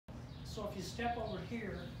So if you step over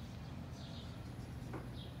here,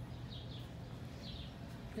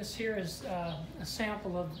 this here is a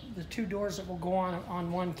sample of the two doors that will go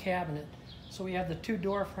on one cabinet. So we have the two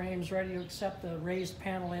door frames ready to accept the raised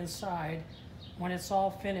panel inside. When it's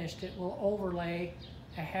all finished, it will overlay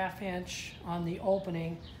a 1/2 inch on the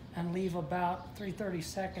opening and leave about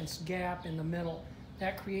 3/32 gap in the middle.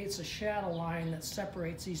 That creates a shadow line that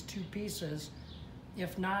separates these two pieces.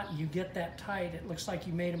 If not, you get that tight, it looks like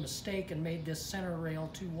you made a mistake and made this center rail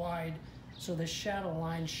too wide. So this shadow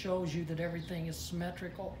line shows you that everything is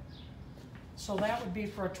symmetrical. So that would be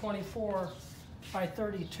for a 24 by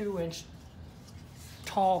 32 inch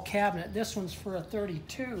tall cabinet. This one's for a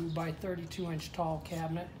 32 by 32 inch tall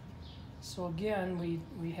cabinet. So again,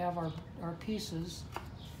 we have our pieces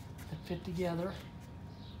that fit together.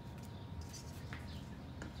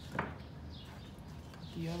 Put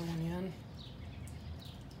the other one in.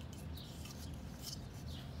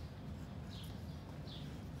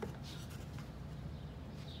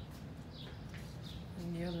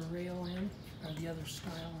 And the other rail in, or the other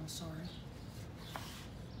style, I'm sorry.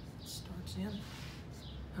 Starts in.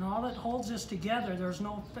 And all that holds this together, there's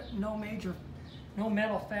no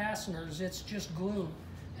metal fasteners, it's just glue.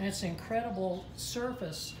 And it's an incredible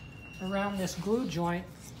surface around this glue joint.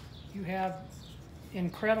 You have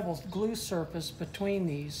incredible glue surface between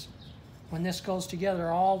these. When this goes together,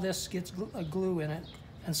 all this gets glue in it.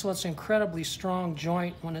 And so it's an incredibly strong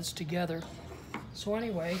joint when it's together. So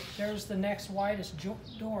anyway, there's the next widest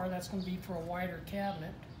door. That's going to be for a wider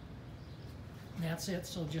cabinet. And that's it.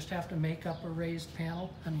 So just have to make up a raised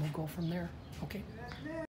panel and we'll go from there. Okay.